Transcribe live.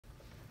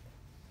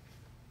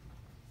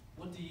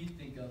What do you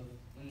think of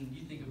when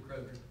you think of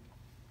Kroger?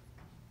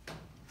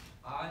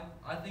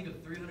 I think of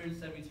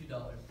 $372.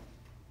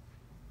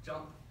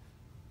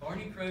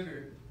 Barney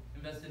Kroger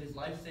invested his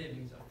life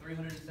savings of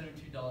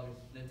 $372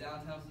 in a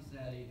downtown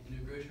Cincinnati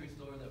into a grocery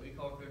store that we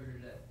call Kroger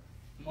today.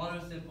 The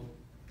motto is simple: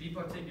 be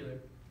particular.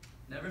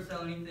 Never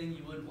sell anything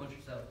you wouldn't want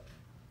yourself.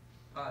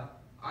 Hi,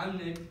 I'm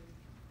Nick,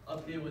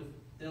 up here with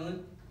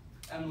Dylan,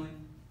 Emily,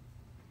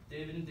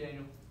 David, and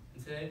Daniel,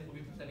 and today we'll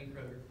be presenting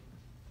Kroger.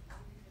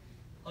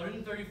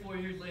 134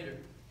 years later,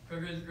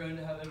 Kroger has grown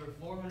to have over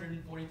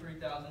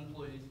 443,000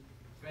 employees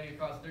spanning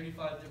across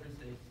 35 different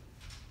states.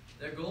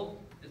 Their goal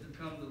is to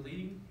become the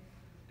leading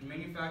in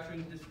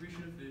manufacturing and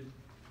distribution of food,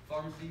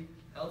 pharmacy,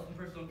 health and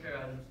personal care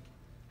items,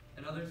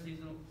 and other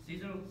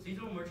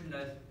seasonal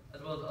merchandise,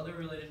 as well as other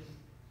related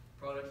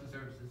products and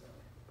services.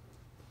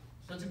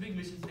 Such a big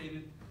mission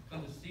statement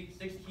comes with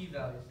six key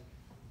values: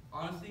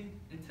 honesty,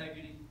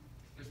 integrity,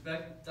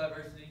 respect,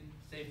 diversity,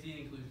 safety, and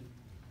inclusion.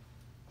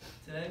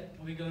 Today,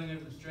 we'll be going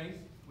over the strengths,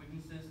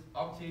 weaknesses,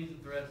 opportunities,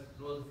 and threats, as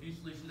well as a few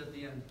solutions at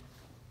the end.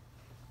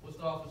 We'll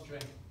start off with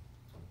strength.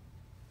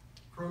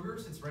 Kroger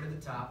sits right at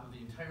the top of the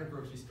entire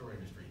grocery store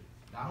industry,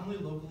 not only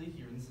locally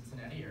here in the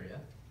Cincinnati area,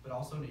 but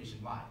also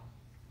nationwide.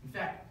 In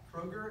fact,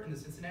 Kroger in the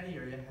Cincinnati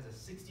area has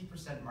a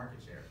 60%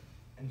 market share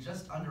and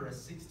just under a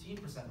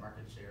 16%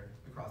 market share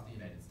across the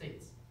United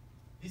States.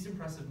 These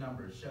impressive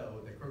numbers show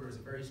that Kroger is a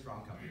very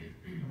strong company,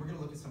 and we're going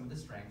to look at some of the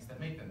strengths that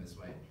make them this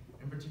way,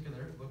 in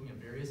particular looking at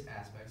various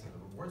aspects of the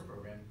rewards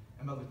program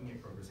and by looking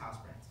at Kroger's house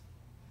brands.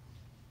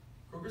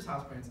 Kroger's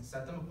house brands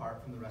set them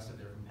apart from the rest of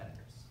their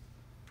competitors.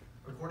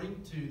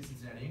 According to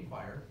Cincinnati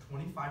Enquirer,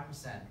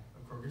 25%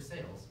 of Kroger's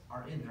sales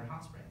are in their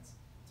house brands.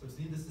 So it's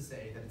needless to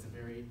say that it's a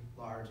very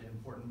large and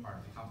important part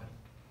of the company.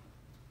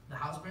 The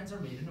house brands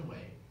are made in a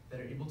way that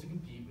are able to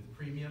compete with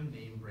premium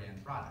name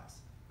brand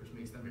products, which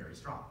makes them very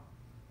strong.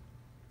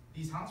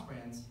 These house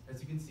brands,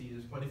 as you can see,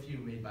 there's quite a few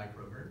made by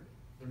Kroger.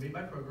 They're made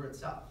by Kroger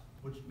itself,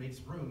 which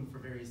makes room for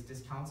various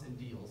discounts and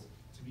deals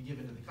to be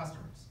given to the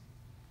customers.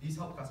 These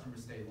help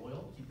customers stay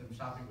loyal, keep them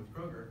shopping with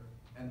Kroger,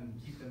 and then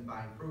keep them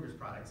buying Kroger's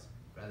products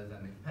rather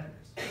than the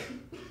competitors.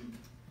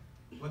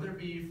 Whether it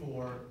be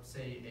for,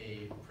 say,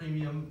 a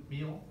premium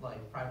meal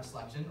like Private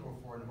Selection or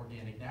for an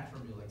organic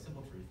natural meal like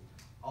Simple Truth,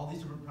 all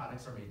these different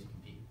products are made to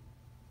compete.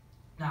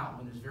 Now,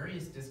 when there's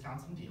various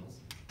discounts and deals,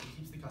 it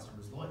keeps the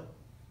customers loyal.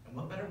 And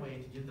what better way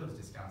to give those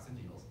discounts and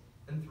deals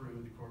than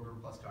through the Kroger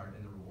Plus Card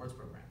and the rewards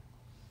program.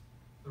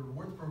 The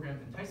rewards program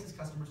entices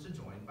customers to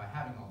join by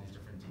having all these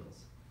different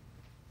deals.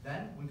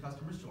 Then, when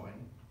customers join,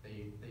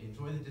 they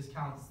enjoy the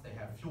discounts, they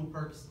have fuel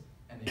perks,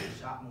 and they can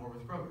shop more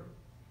with Kroger.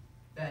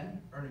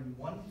 Then, earning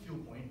 1 fuel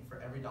point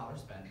for every dollar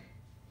spent,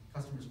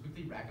 customers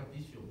quickly rack up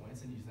these fuel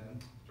points and use them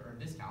to earn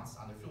discounts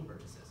on their fuel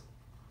purchases.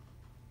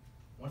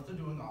 Once they're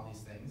doing all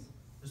these things,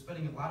 they're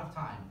spending a lot of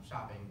time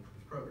shopping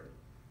with Kroger.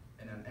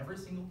 And on every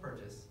single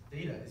purchase,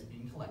 data is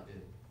being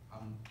collected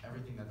on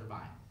everything that they're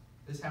buying.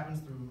 This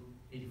happens through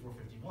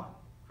 8451,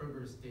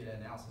 Kroger's data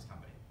analysis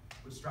company,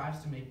 which strives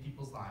to make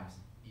people's lives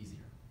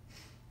easier.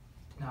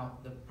 Now,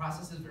 the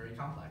process is very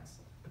complex,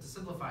 but to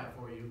simplify it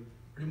for you,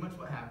 pretty much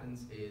what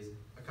happens is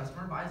a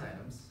customer buys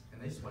items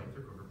and they swipe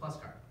their Kroger Plus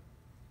card.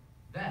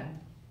 Then,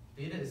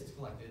 data is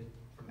collected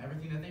from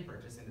everything that they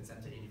purchase and it's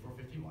sent to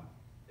 8451.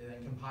 They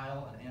then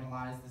compile and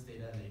analyze this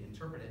data and they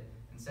interpret it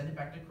and send it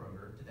back to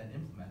Kroger to then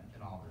implement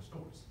in all of their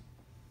stores.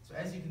 So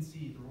as you can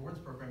see, the rewards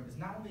program is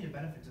not only a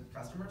benefit to the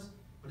customers,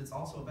 but it's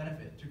also a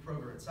benefit to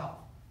Kroger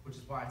itself, which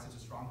is why it's such a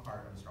strong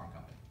part of a strong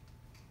company.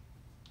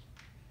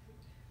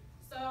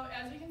 So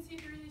as we can see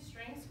through these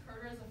strengths,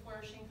 Kroger is a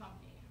flourishing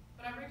company,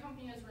 but every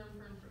company has room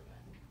for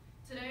improvement.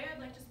 Today, I'd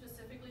like to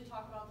specifically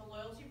talk about the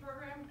loyalty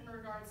program in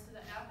regards to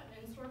the app and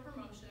in-store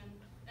promotion,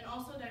 and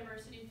also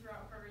diversity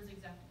throughout Kroger's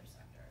executive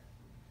sector.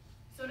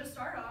 So to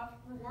start off,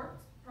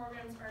 rewards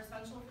programs are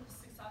essential for the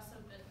success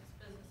of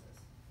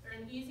businesses. They're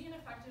an easy and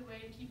effective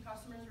way to keep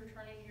customers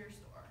returning to your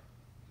store.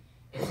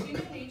 It's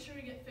human nature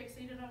to get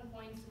fixated on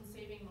points and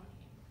saving money.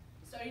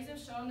 Studies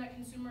have shown that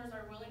consumers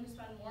are willing to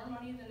spend more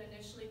money than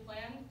initially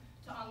planned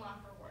to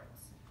unlock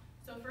rewards.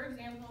 So for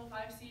example, if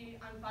I see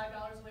I'm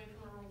 $5 away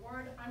from a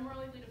reward, I'm more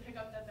likely to pick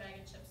up that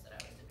bag of chips that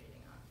I was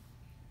debating on.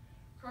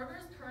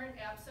 Kroger's current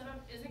app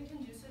setup isn't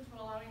conducive to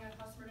allowing a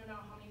customer to know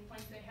how many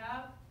points they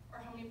have or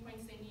how many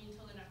points they need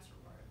until the next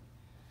reward.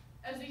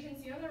 As we can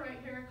see on the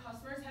right here,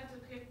 customers have to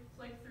click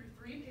through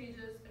 3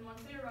 pages, and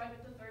once they arrive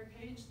at the 3rd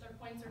page, their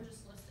points are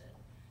just listed.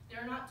 They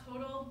are not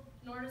totaled,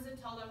 nor does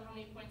it tell them how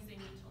many points they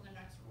need until the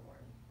next reward.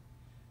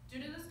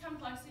 Due to this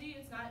complexity,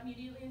 it's not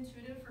immediately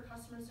intuitive for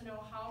customers to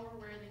know how or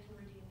where they can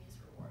redeem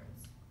these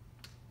rewards.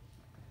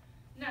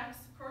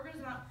 Next, Kroger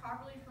does not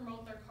properly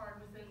promote their card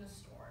within the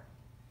store.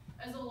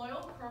 As a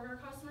loyal Kroger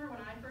customer,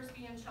 when I first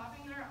began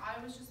shopping there, I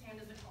was just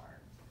handed the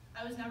card.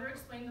 I was never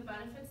explained the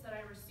benefits that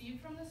I received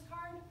from this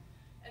card,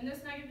 and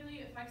this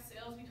negatively affects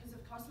sales because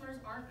if customers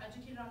aren't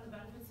educated on the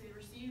benefits they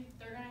receive,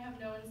 they're going to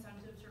have no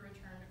incentive to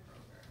return to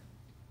Kroger.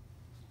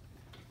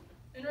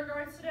 In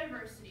regards to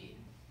diversity,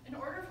 in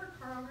order for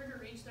Kroger to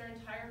reach their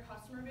entire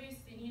customer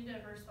base, they need to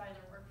diversify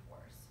their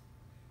workforce.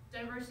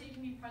 Diversity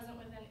can be present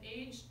within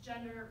age,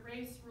 gender,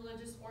 race,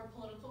 religious, or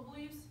political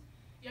beliefs,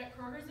 yet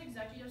Kroger's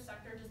executive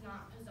sector does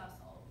not possess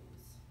all of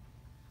these.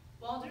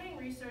 While doing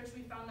research,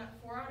 we found that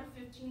 4 out of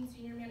 15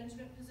 senior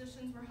management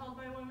positions were held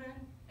by women,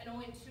 and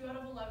only 2 out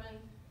of 11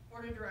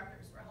 board of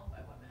directors were held by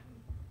women.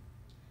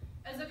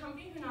 As a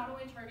company who not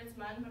only targets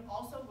men, but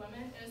also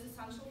women, it is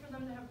essential for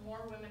them to have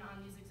more women on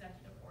these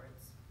executive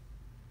boards.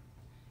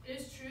 It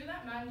is true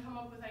that men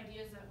come up with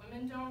ideas that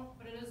women don't,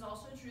 but it is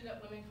also true that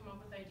women come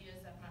up with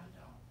ideas that men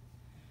don't.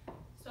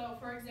 So,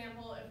 for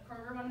example, if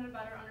Kroger wanted to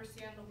better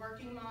understand the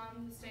working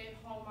mom, the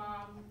stay-at-home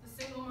mom, the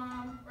single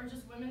mom, or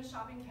just women's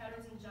shopping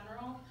patterns in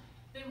general,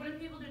 they wouldn't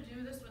be able to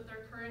do this with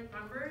their current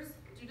members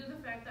due to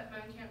the fact that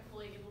men can't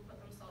fully able to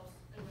put themselves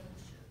in women's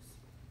shoes.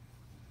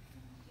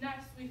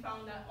 Next, we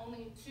found that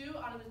only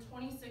 2 out of the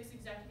 26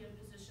 executive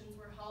positions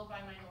were held by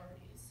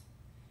minorities.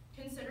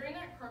 Considering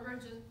that Kroger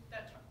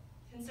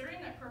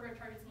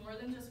targets more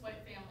than just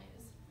white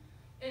families,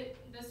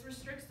 this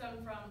restricts them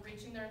from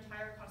reaching their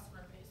entire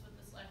customer base with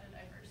this lack of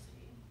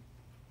diversity.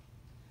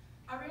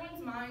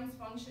 Everyone's minds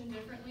function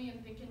differently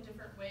and think in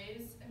different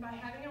ways, and by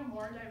having a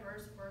more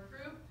diverse work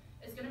group,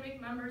 it's going to make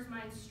members'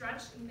 minds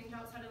stretch and think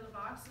outside of the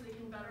box so they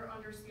can better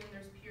understand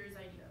their peers'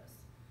 ideas.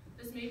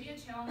 This may be a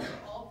challenge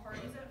for all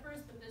parties at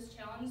first, but this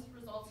challenge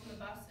results in the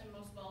best and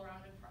most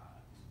well-rounded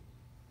product.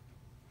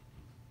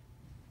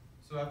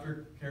 So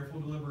after careful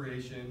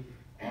deliberation,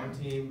 our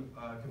team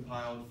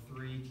compiled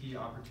 3 key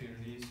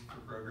opportunities for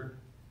Kroger: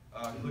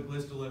 click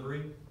list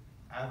delivery,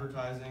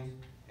 advertising,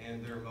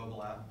 and their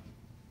mobile app.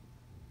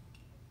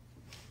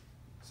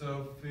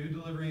 So food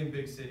delivery in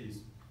big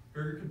cities.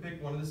 Kroger could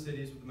pick one of the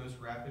cities with the most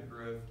rapid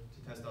growth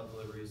to test out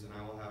deliveries, and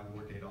I will have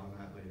more data on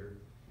that later.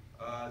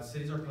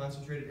 Cities are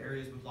concentrated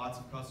areas with lots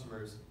of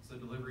customers, so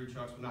delivery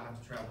trucks would not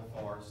have to travel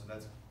far, so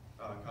that's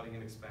cutting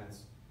an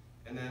expense.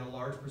 And then a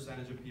large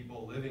percentage of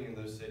people living in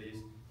those cities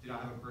do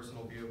not have a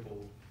personal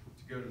vehicle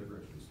to go to the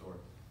grocery store.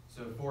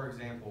 So for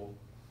example,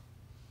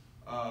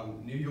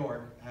 New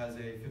York has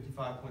a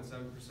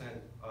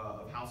 55.7%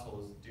 of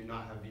households do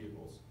not have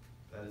vehicles.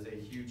 That is a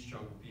huge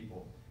chunk of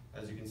people.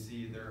 As you can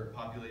see, their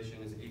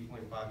population is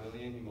 8.5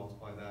 million. You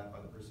multiply that by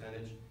the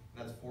percentage, and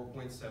that's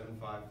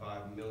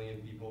 4.755 million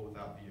people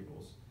without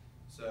vehicles.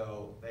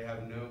 So they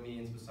have no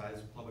means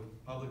besides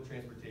public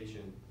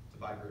transportation to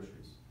buy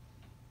groceries.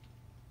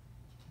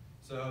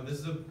 So this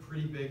is a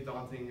pretty big,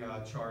 daunting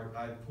chart.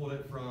 I pulled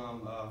it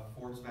from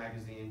Forbes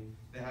magazine.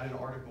 They had an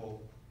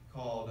article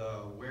called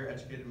Where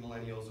Educated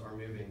Millennials Are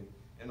Moving,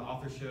 and the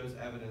author shows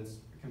evidence,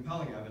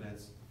 compelling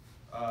evidence,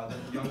 that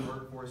the young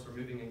workforce are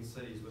moving in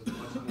cities with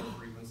much more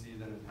frequency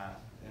than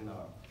in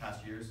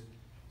past years.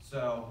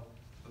 So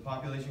the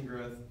population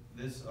growth,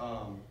 this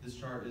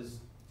chart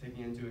is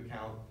taking into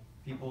account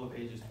people of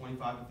ages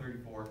 25 to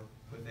 34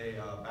 with a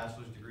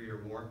bachelor's degree or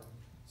more.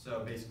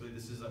 So basically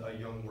this is a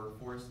young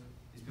workforce.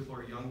 These people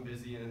are young,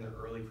 busy, and in their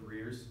early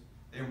careers.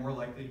 They are more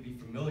likely to be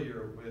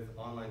familiar with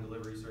online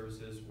delivery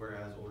services,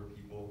 whereas older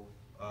people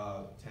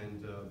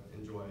tend to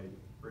enjoy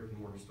brick and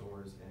mortar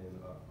stores and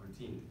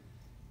routine.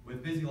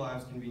 With busy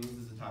lives, convenience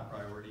is a top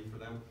priority for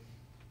them.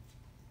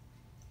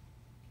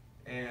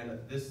 And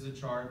this is a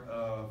chart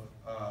of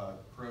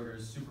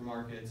Kroger's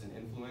supermarkets and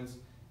influence.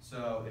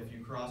 So if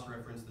you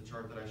cross-reference the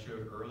chart that I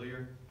showed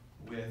earlier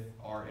with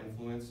our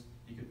influence,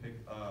 you could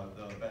pick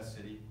the best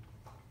city.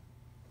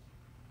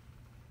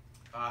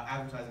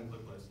 Advertising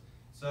ClickList.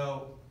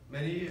 So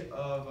many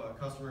of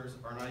customers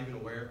are not even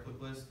aware of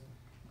ClickList.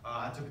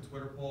 I took a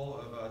Twitter poll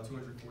of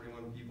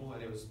 241 people,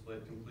 and it was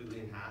split completely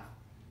in half.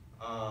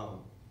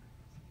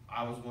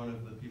 I was one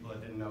of the people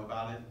that didn't know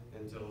about it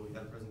until we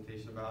had a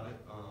presentation about it,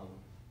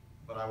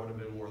 but I would have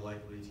been more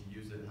likely to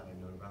use it had I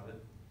known about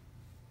it.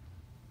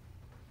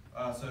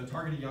 So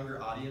target a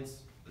younger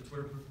audience. The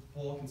Twitter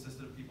poll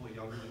consisted of people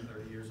younger than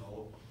 30 years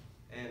old,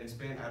 and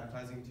expand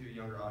advertising to a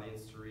younger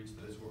audience to reach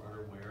those who are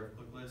unaware of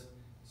ClickList.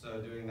 So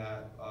doing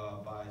that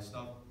by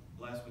stuff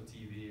less with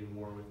TV and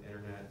more with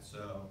internet,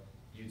 so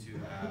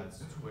YouTube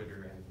ads,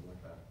 Twitter, anything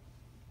like that.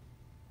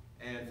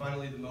 And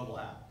finally, the mobile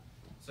app.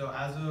 So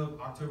as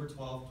of October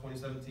 12th,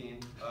 2017,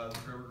 the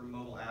Kroger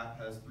mobile app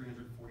has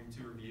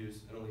 342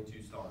 reviews and only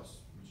 2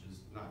 stars, which is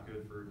not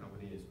good for a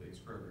company as big as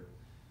Kroger.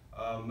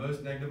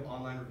 Most negative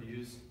online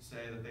reviews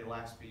say that they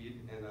lack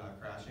speed and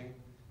crashing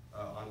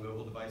on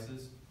mobile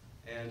devices.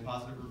 And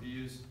positive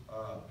reviews,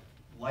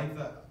 like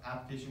the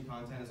application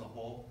content as a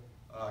whole,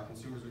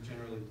 consumers are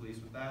generally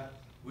pleased with that,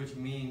 which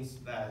means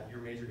that your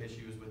major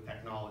issue is with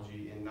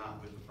technology and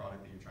not with the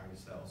product that you're trying to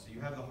sell. So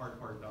you have the hard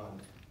part done,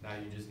 now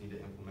you just need to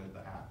implement the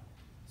app.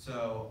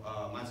 So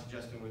my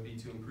suggestion would be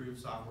to improve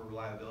software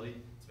reliability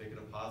to make it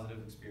a positive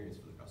experience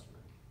for the customer.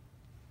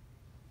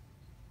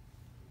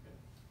 Okay.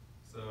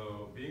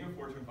 So being a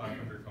Fortune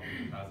 500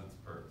 company has its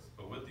perks,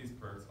 but with these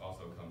perks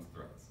also comes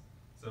threats.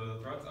 So the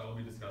threats I will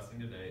be discussing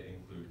today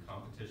include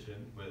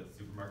competition with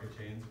supermarket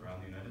chains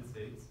around the United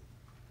States,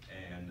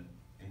 and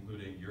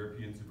including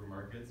European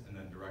supermarkets, and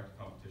then direct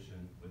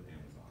competition with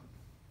Amazon.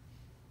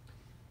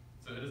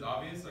 So it is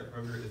obvious that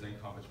Kroger is in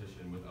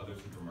competition with other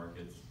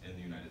supermarkets in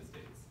the United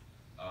States.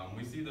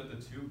 we see that the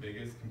two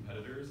biggest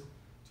competitors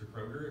to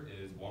Kroger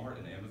is Walmart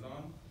and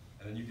Amazon,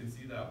 and then you can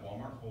see that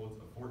Walmart holds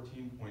a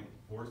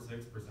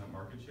 14.46%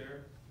 market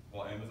share,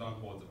 while Amazon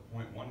holds a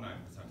 0.19%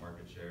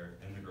 market share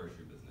in the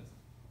grocery business.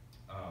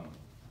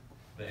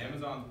 The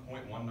Amazon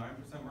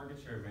 0.19% market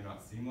share may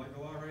not seem like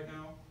a lot right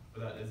now,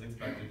 but that is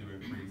expected to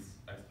increase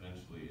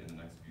exponentially in the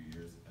next few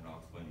years, and I'll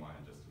explain why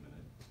in just a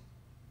minute.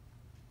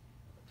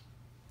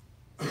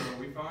 So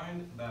we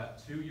find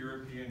that two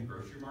European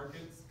grocery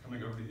markets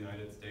coming over to the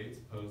United States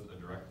pose a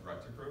direct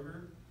threat to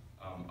Kroger.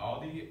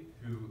 Aldi,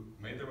 who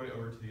made their way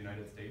over to the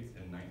United States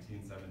in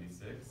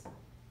 1976,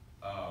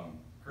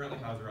 currently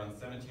has around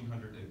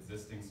 1,700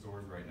 existing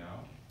stores right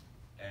now.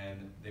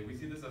 And we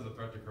see this as a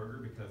threat to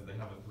Kroger because they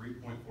have a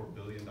 $3.4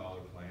 billion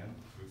plan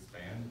to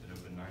expand and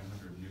open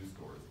 900 new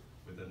stores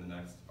within the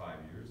next 5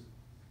 years.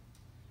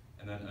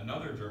 And then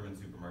another German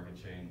supermarket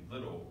chain,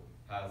 Lidl,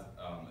 has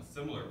a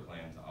similar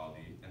plan to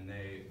Aldi, and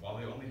while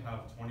they only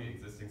have 20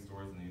 existing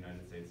stores in the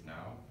United States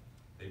now,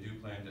 they do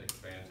plan to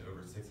expand to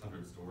over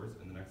 600 stores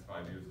in the next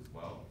 5 years as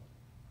well.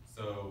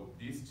 So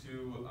these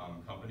two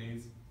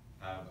companies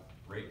have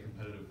great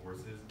competitive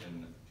forces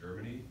in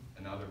Germany,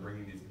 and now they're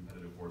bringing these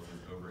competitive forces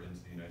over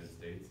into the United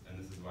States, and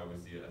this is why we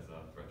see it as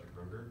a threat to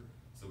Kroger.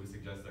 So we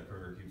suggest that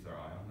Kroger keeps our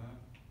eye on that.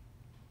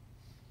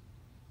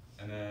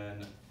 And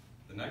then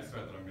the next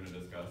threat that I'm going to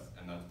discuss,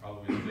 and that's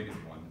probably the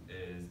biggest one,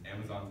 is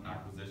Amazon's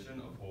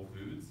acquisition of Whole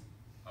Foods.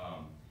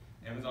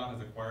 Amazon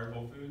has acquired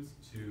Whole Foods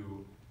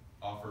to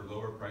offer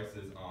lower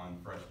prices on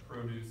fresh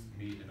produce,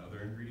 meat, and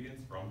other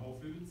ingredients from Whole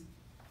Foods.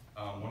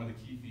 One of the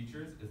key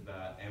features is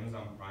that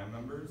Amazon Prime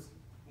members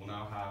will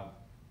now have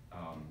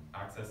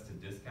access to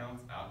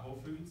discounts at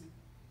Whole Foods.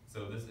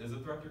 So this is a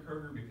threat to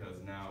Kroger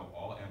because now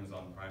all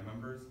Amazon Prime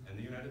members in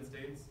the United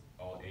States,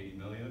 all 80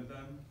 million of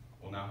them,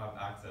 will now have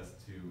access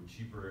to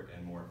cheaper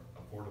and more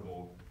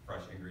affordable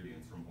fresh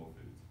ingredients from Whole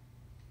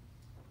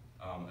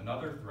Foods.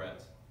 Another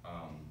threat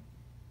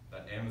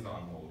that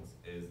Amazon holds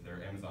is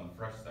their Amazon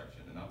Fresh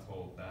section, and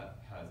that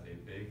has a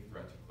big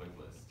threat to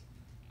ClickList.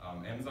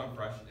 Amazon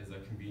Fresh is a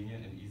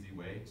convenient and easy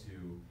way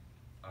to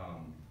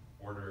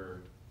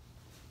order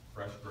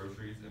fresh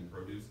groceries and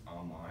produce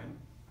online.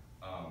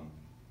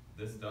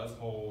 This does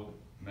hold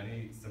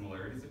many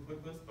similarities to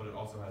ClickList, but it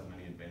also has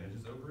many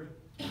advantages over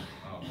it.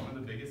 One of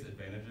the biggest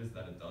advantages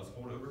that it does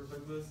hold over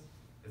ClickList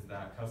is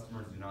that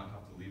customers do not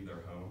have to leave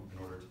their home in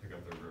order to pick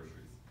up their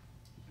groceries.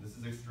 This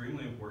is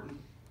extremely important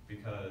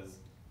because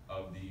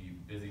of the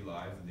busy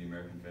lives of the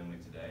American family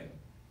today.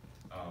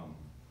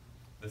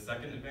 The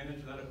second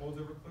advantage that it holds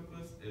over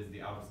ClickList is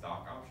the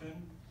out-of-stock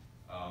option.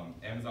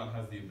 Amazon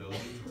has the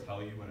ability to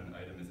tell you when an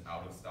item is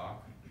out of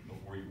stock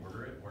before you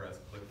order it, whereas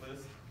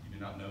ClickList, you do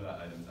not know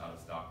that item is out of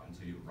stock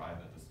until you arrive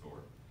at the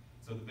store.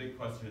 So the big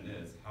question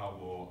is, how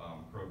will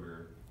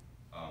Kroger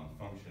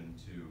function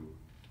to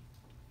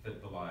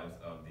fit the lives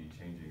of the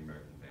changing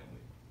American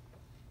family?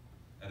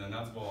 And then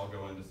that's where I'll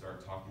go in to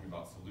start talking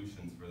about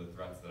solutions for the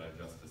threats that I've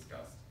just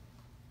discussed.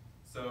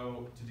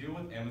 So to deal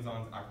with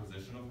Amazon's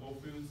acquisition of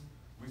Whole Foods,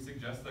 we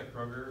suggest that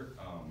Kroger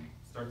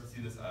start to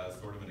see this as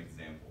sort of an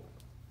example.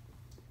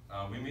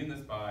 We mean this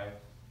by,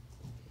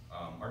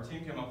 our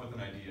team came up with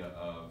an idea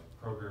of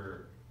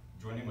Kroger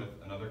joining with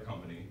another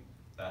company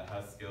that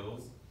has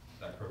skills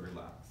that Kroger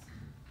lacks.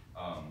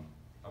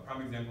 A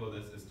prime example of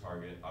this is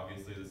Target.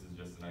 Obviously, this is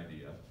just an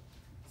idea.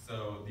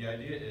 So the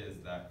idea is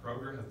that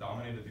Kroger has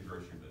dominated the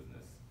grocery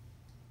business,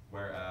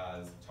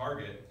 whereas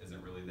Target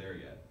isn't really there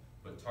yet.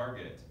 But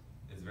Target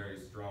is very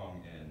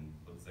strong in,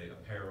 let's say,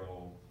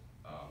 apparel,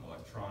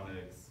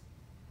 electronics,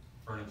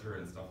 furniture,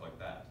 and stuff like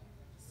that.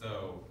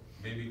 So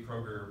maybe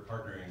Kroger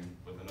partnering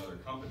with another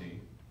company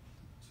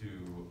to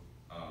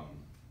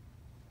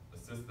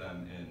assist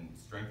them in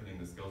strengthening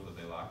the skills that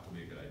they lack will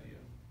be a good idea.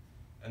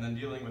 And then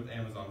dealing with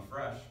Amazon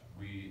Fresh,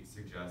 we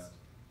suggest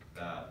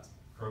that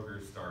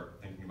Kroger start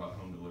thinking about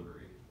home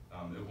delivery.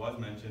 It was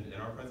mentioned in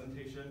our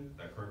presentation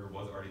that Kroger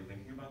was already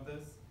thinking about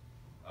this,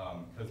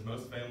 because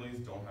most families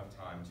don't have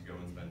time to go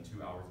and spend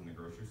 2 hours in the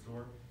grocery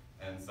store,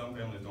 and some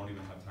families don't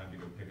even have time to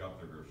go pick up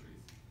their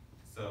groceries.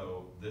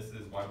 So this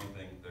is why we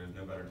think there's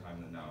no better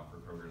time than now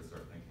for Kroger to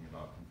start thinking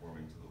about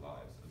conforming to the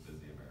lives of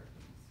busy Americans.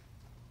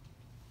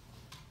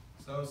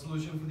 So a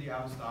solution for the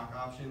out-of-stock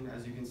option,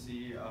 as you can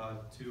see,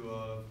 two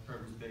of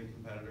Kroger's big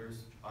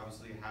competitors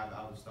obviously have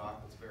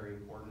out-of-stock. That's very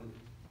important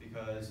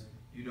because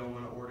you don't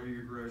want to order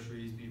your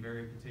groceries, be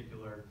very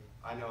particular.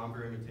 I know I'm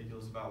very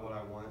meticulous about what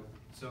I want.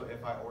 So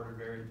if I ordered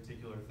very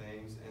particular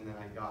things and then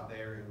I got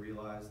there and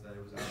realized that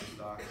it was out of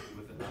stock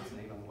with it not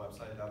saying on the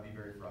website, that would be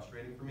very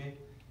frustrating for me.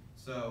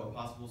 So a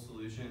possible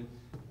solution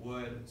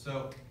would,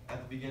 so at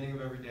the beginning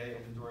of every day,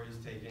 inventory is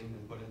taken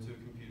and put into a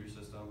computer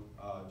system,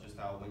 just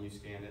how when you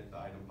scan it, the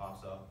item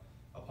pops up.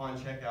 Upon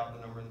checkout,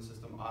 the number in the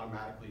system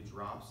automatically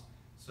drops.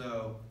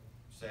 So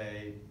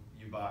say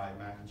you buy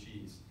mac and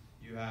cheese.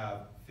 You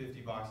have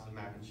 50 boxes of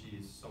mac and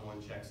cheese.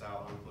 Someone checks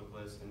out on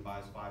ClickList and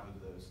buys 5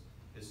 of those.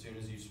 As soon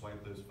as you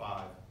swipe those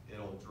 5,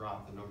 it'll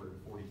drop the number to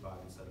 45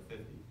 instead of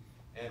 50.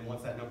 And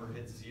once that number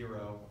hits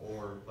 0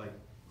 or like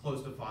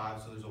close to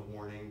 5, so there's a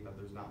warning that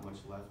there's not much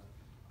left,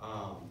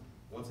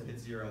 once it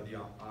hits 0,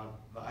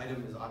 the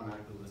item is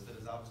automatically listed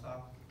as out of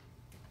stock.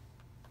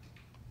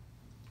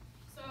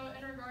 So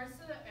in regards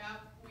to the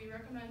app, we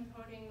recommend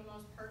putting the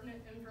most pertinent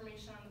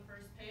information on the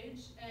first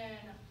page,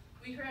 and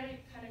we kind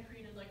of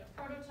created like a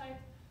prototype.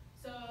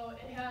 So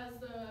it has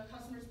the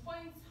customer's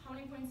points, how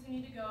many points they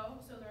need to go,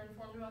 so they're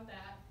informed about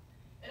that.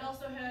 It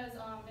also has,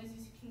 as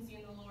you can see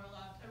in the lower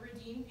left, a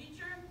redeem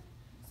feature.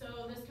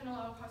 So this can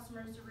allow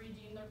customers to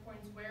redeem their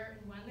points where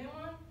and when they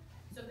want.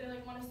 So if they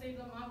want to save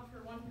them up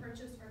for one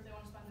purchase, or if they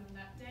want to spend them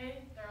that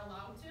day, they're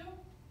allowed to.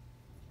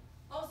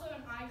 Also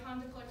an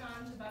icon to click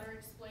on to better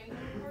explain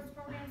the rewards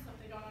program, so if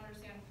they don't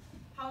understand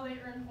how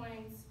they earn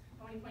points,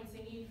 how many points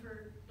they need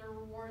for their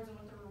rewards and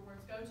what their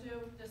rewards go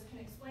to, this can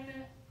explain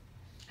it.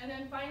 And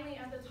then finally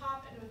at the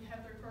top, it would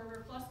have their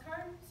Kroger Plus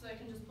card, so they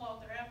can just pull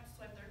out their app,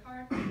 swipe their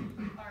card,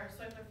 or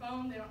swipe their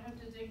phone. They don't have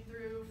to dig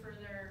through for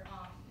their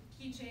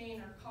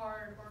keychain or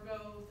card, or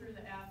go through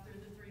the app through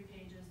the 3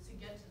 pages to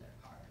get to their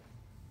card.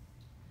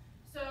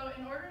 So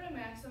in order to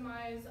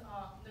maximize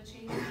the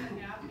changes in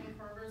the app and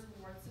Kroger's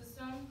reward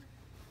system,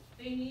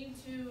 they need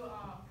to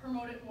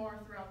promote it more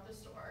throughout the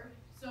store.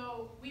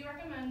 So we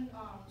recommend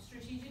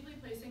strategically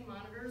placing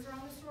monitors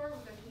around the store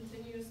with a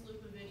continuous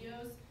loop of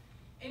videos.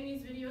 And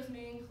these videos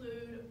may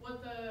include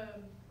what the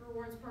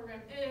rewards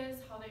program is,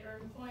 how they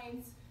earn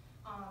points,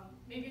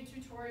 maybe a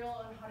tutorial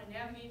on how to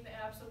navigate the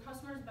app so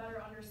customers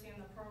better understand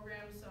the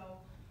program, so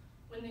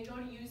when they go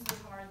to use the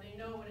card, they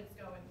know what it's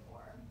going for.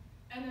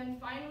 And then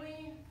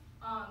finally,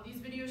 these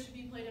videos should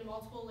be played in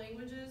multiple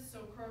languages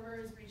so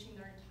Kroger is reaching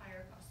their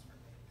entire customer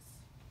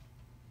base.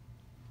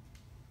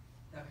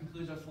 That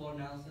concludes our SWOT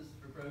analysis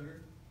for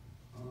Kroger.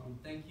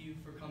 Thank you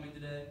for coming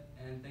today,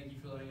 and thank you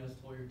for letting us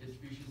tour your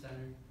distribution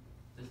center.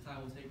 This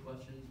time we'll take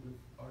questions with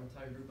our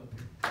entire group up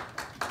here.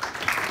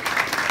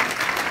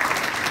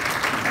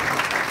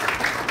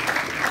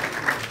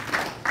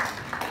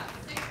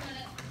 6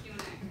 minutes for Q&A.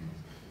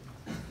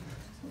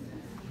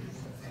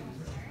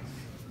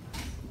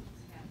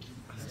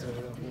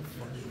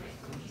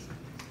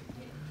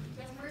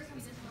 First,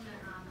 we just want to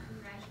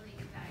congratulate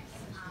you guys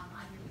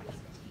on your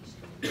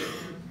presentation.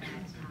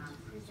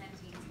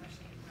 Presenting,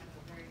 especially in front of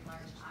a very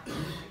large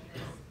audience like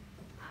this,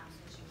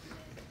 especially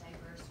with a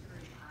diverse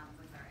group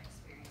with our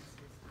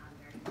experiences,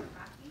 very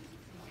nerve-wracking.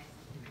 So you guys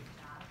did a great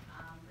job.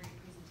 Great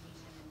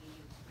presentation. The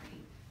meeting was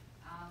great.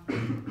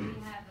 We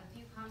have a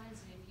few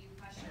comments and a few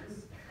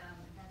questions,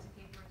 if that's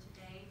okay for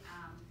today.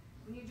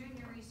 When you're doing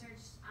your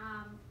research,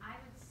 I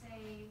would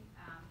say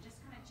just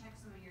kind of check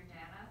some of your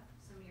data.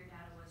 Some of your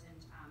data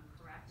wasn't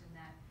correct, and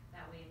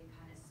that way it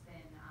kind of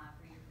spin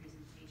for your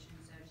presentation.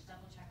 So just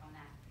double check on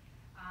that.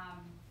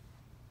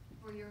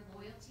 For your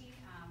loyalty,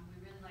 we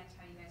really liked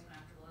how you guys went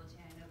after loyalty.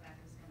 I know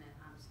Becca's going to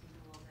speak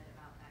a little bit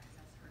about that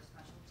because that's her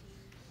specialty.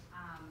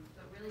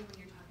 But really, when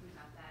you're talking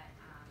about that,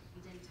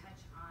 we didn't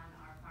touch on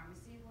our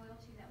pharmacy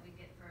loyalty that we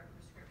get for our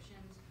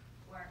prescriptions,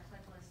 or our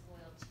clickless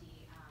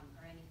loyalty,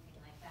 or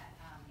anything like that.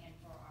 And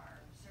for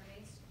our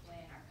surveys,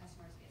 when our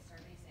customers get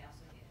surveys, they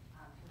also get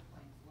Pure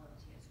Points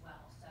loyalty as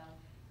well. So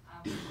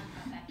we talk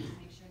about that to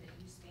make sure that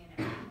you span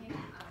everything.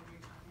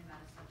 You're talking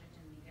about a subject,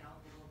 and you get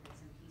all the little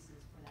bits and pieces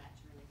for that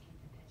to really paint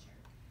the picture.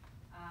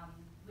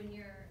 When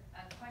you're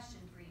a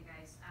question for you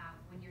guys,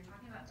 when you're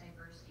talking about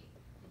diversity,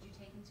 did you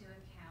take into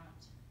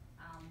account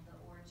the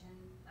origin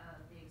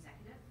of the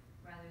executive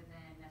rather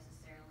than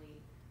necessarily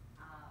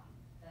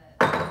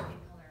the skin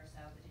color or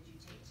so, but did you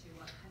take to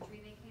what country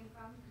they came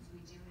from? Because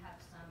we do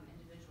have some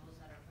individuals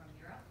that are from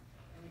Europe,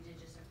 and we did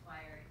just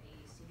acquire a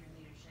senior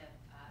leadership,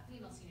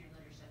 female senior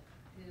leadership,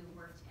 who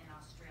worked in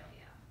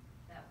Australia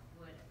that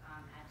would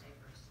add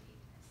diversity.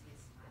 I see a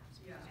smile.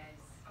 Yeah. You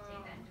guys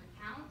take that into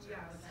account? Or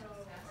Yeah, was that so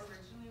discussed?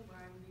 originally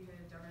when we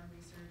had done our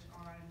research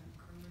on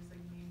Kroger's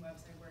main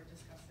website where it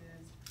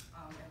discusses,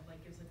 it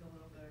gives a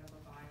little bit of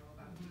a bio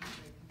about each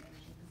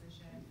managing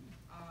position.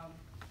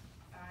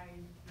 I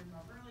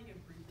remember it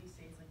briefly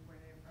states where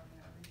they're from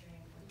and everything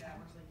like that.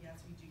 Where it's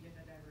yes, we do get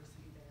the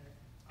diversity there.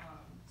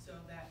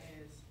 So that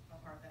is a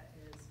part that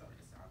is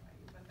focused on by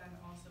you. But then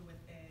also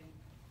within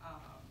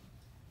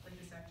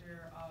the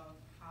sector of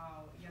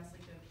how yes, the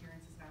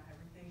appearance is not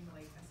everything,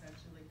 but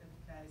essentially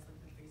that is the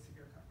face of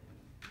your company.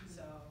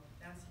 So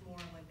that's more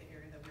the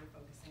area that we're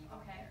focusing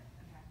on Okay, there.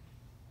 okay.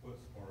 What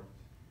sparked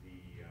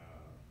the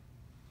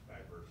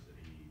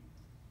diversity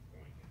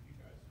point, if you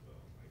guys will?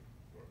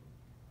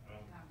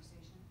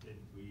 Conversation. Did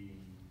we?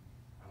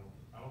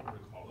 I don't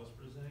recall us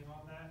presenting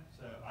on that.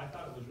 So I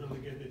thought it was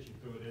really good that you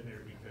threw it in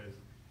there because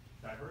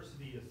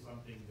diversity is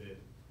something that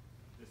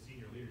the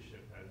senior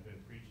leadership has been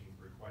preaching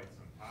for quite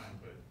some time.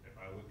 But if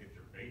I look at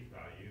your face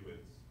value,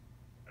 it's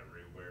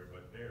everywhere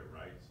but there,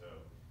 right? So,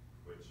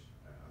 which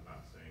I'm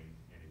not saying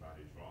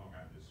anybody's wrong.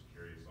 I'm just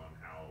curious on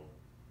how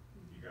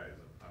you guys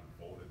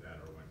unfolded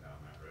that or went down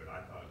that road.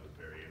 I thought it was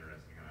very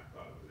interesting, and I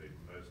thought it was a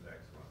most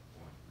excellent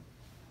point.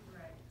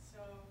 Right.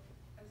 So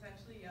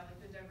essentially, yeah,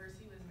 the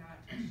diversity was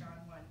not touched on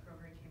when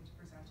Kroger came to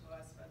present to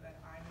us, but then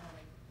I know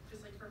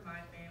just for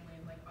my family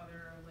and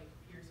other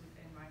peers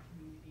within my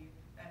community,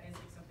 that is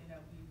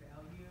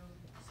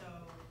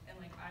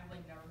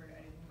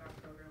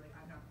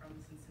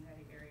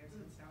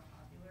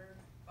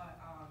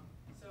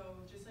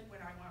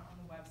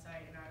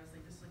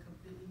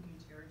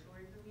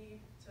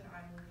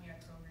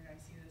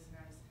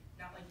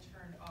like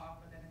turned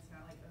off, but then it's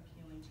not like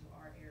appealing to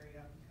our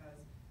area because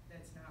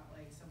that's not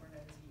like somewhere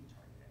that is being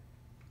targeted.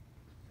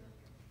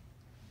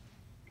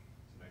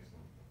 It's an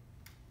excellent point.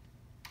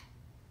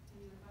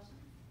 Any other questions?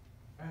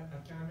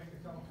 Can I make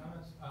a couple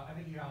comments? I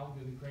think you all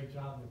did a great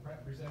job. The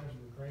presenters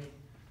were great.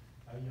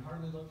 You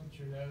hardly looked at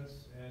your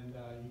notes, and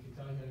you can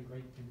tell you had a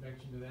great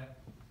conviction to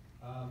that.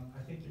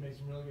 I think you made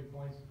some really good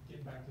points.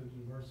 Getting back to the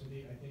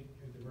diversity, I think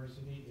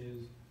diversity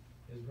is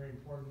very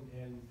important,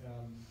 and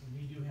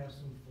we do have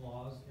some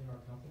flaws in our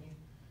company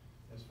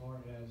as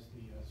far as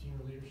the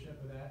senior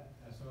leadership of that.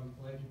 So I'm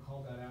glad you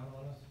called that out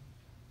on us.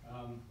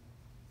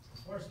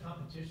 As far as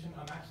competition,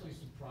 I'm actually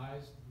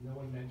surprised no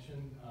one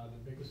mentioned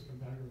the biggest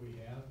competitor we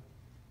have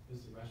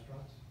is the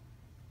restaurants.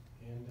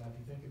 And if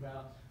you think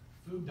about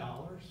food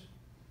dollars,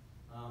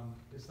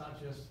 it's not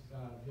just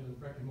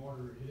brick and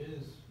mortar. It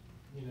is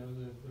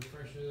the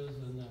Frisch's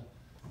and the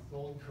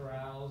Golden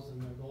Corrals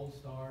and the Gold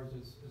Stars.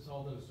 It's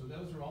all those. So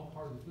those are all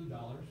part of the food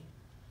dollars.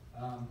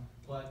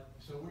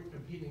 So we're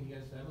competing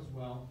against them as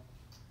well.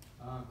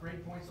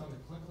 Great points on the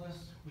click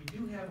list. We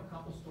do have a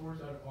couple stores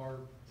that are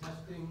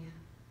testing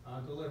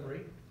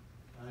delivery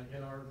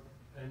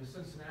in the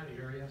Cincinnati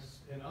area.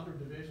 In other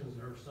divisions,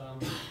 there are some.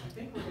 I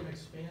think we're going to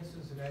expand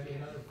Cincinnati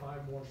another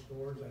 5 more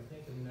stores, I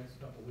think, in the next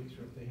couple of weeks,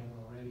 or if they haven't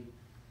already.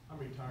 I'm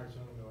retired, so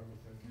I don't know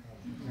everything.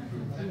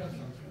 I know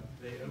some stuff.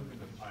 They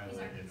opened a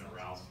pilot in the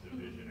Rouse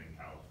division in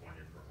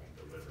California for home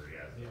delivery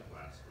as of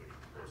last week.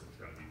 Of course, it's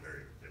gonna be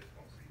very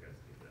difficult for you guys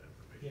to get that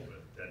information,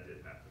 but that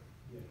did happen.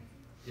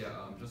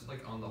 Yeah, just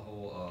like on the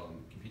whole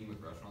competing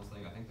with restaurants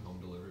thing, I think the home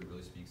delivery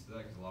really speaks to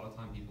that, because a lot of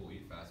time people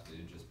eat fast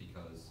food just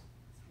because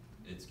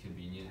it's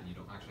convenient and you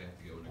don't actually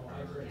have to go into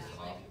Kroger and Yeah,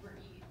 stop. like Uber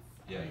Eats.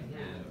 Yeah,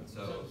 and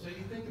So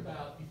you think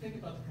about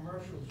the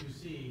commercials you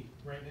see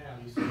right now.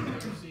 You see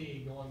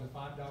KFC going to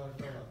 $5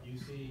 fill-up. You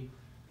see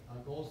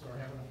Gold Star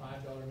having a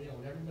 $5 meal,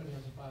 and everybody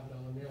has a $5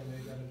 meal, and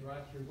they've got a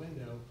drive-through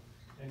window.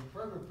 And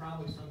Kroger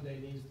probably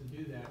someday needs to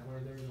do that, where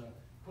there's a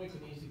quick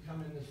and easy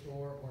come in the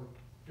store or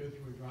go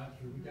through a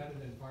drive-through. We got it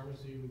in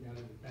pharmacy, we got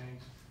it at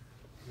banks.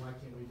 Why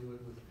can't we do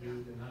it with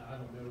food? And I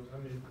don't know. I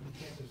mean, you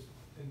can't just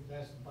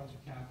invest a bunch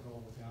of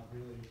capital without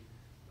really.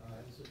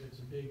 It's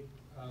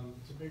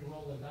a big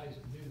roll of the dice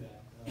to do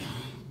that.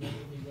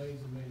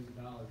 Millions and millions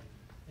of dollars.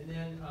 And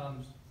then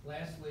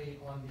lastly,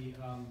 on the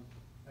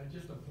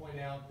just to point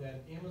out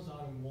that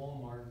Amazon and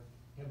Walmart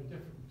have a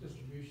different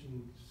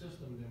distribution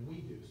system than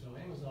we do. So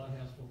Amazon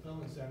has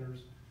fulfillment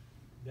centers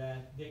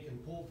that they can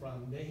pull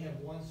from. They have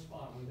one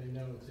spot where they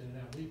know it's in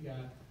and out. We've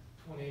got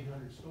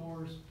 2,800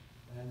 stores,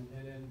 and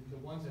then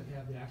the ones that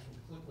have the actual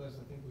click list,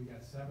 I think we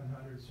got 700,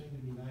 soon to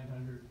be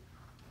 900.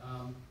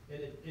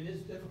 It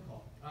is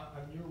difficult.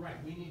 You're right,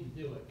 we need to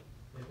do it.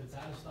 If it's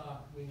out of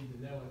stock, we need to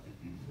know it.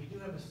 We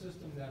do have a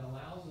system that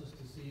allows us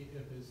to see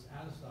if it's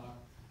out of stock,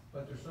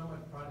 but there's so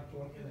much product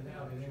going in and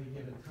out at any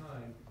given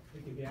time.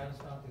 It could be out of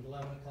stock at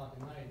 11 o'clock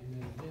at night, and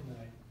then at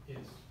midnight,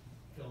 it's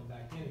filled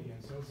back in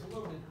again. So it's a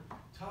little bit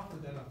tougher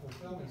than a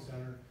fulfillment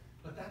center,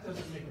 but that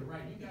doesn't make it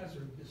right. You guys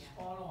are just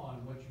spot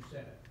on what you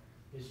said.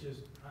 It's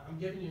just, I'm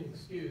giving you an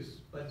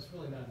excuse, but it's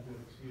really not a good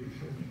excuse.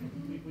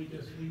 We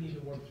need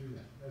to work through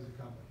that as a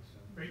company.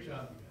 So great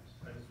job, you guys.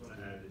 I just want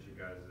to add that you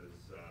guys'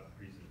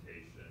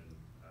 presentation was,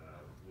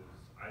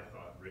 I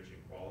thought, rich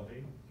in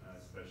quality,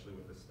 especially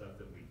with the stuff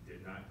that we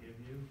did not give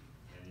you,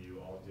 and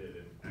you all did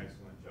an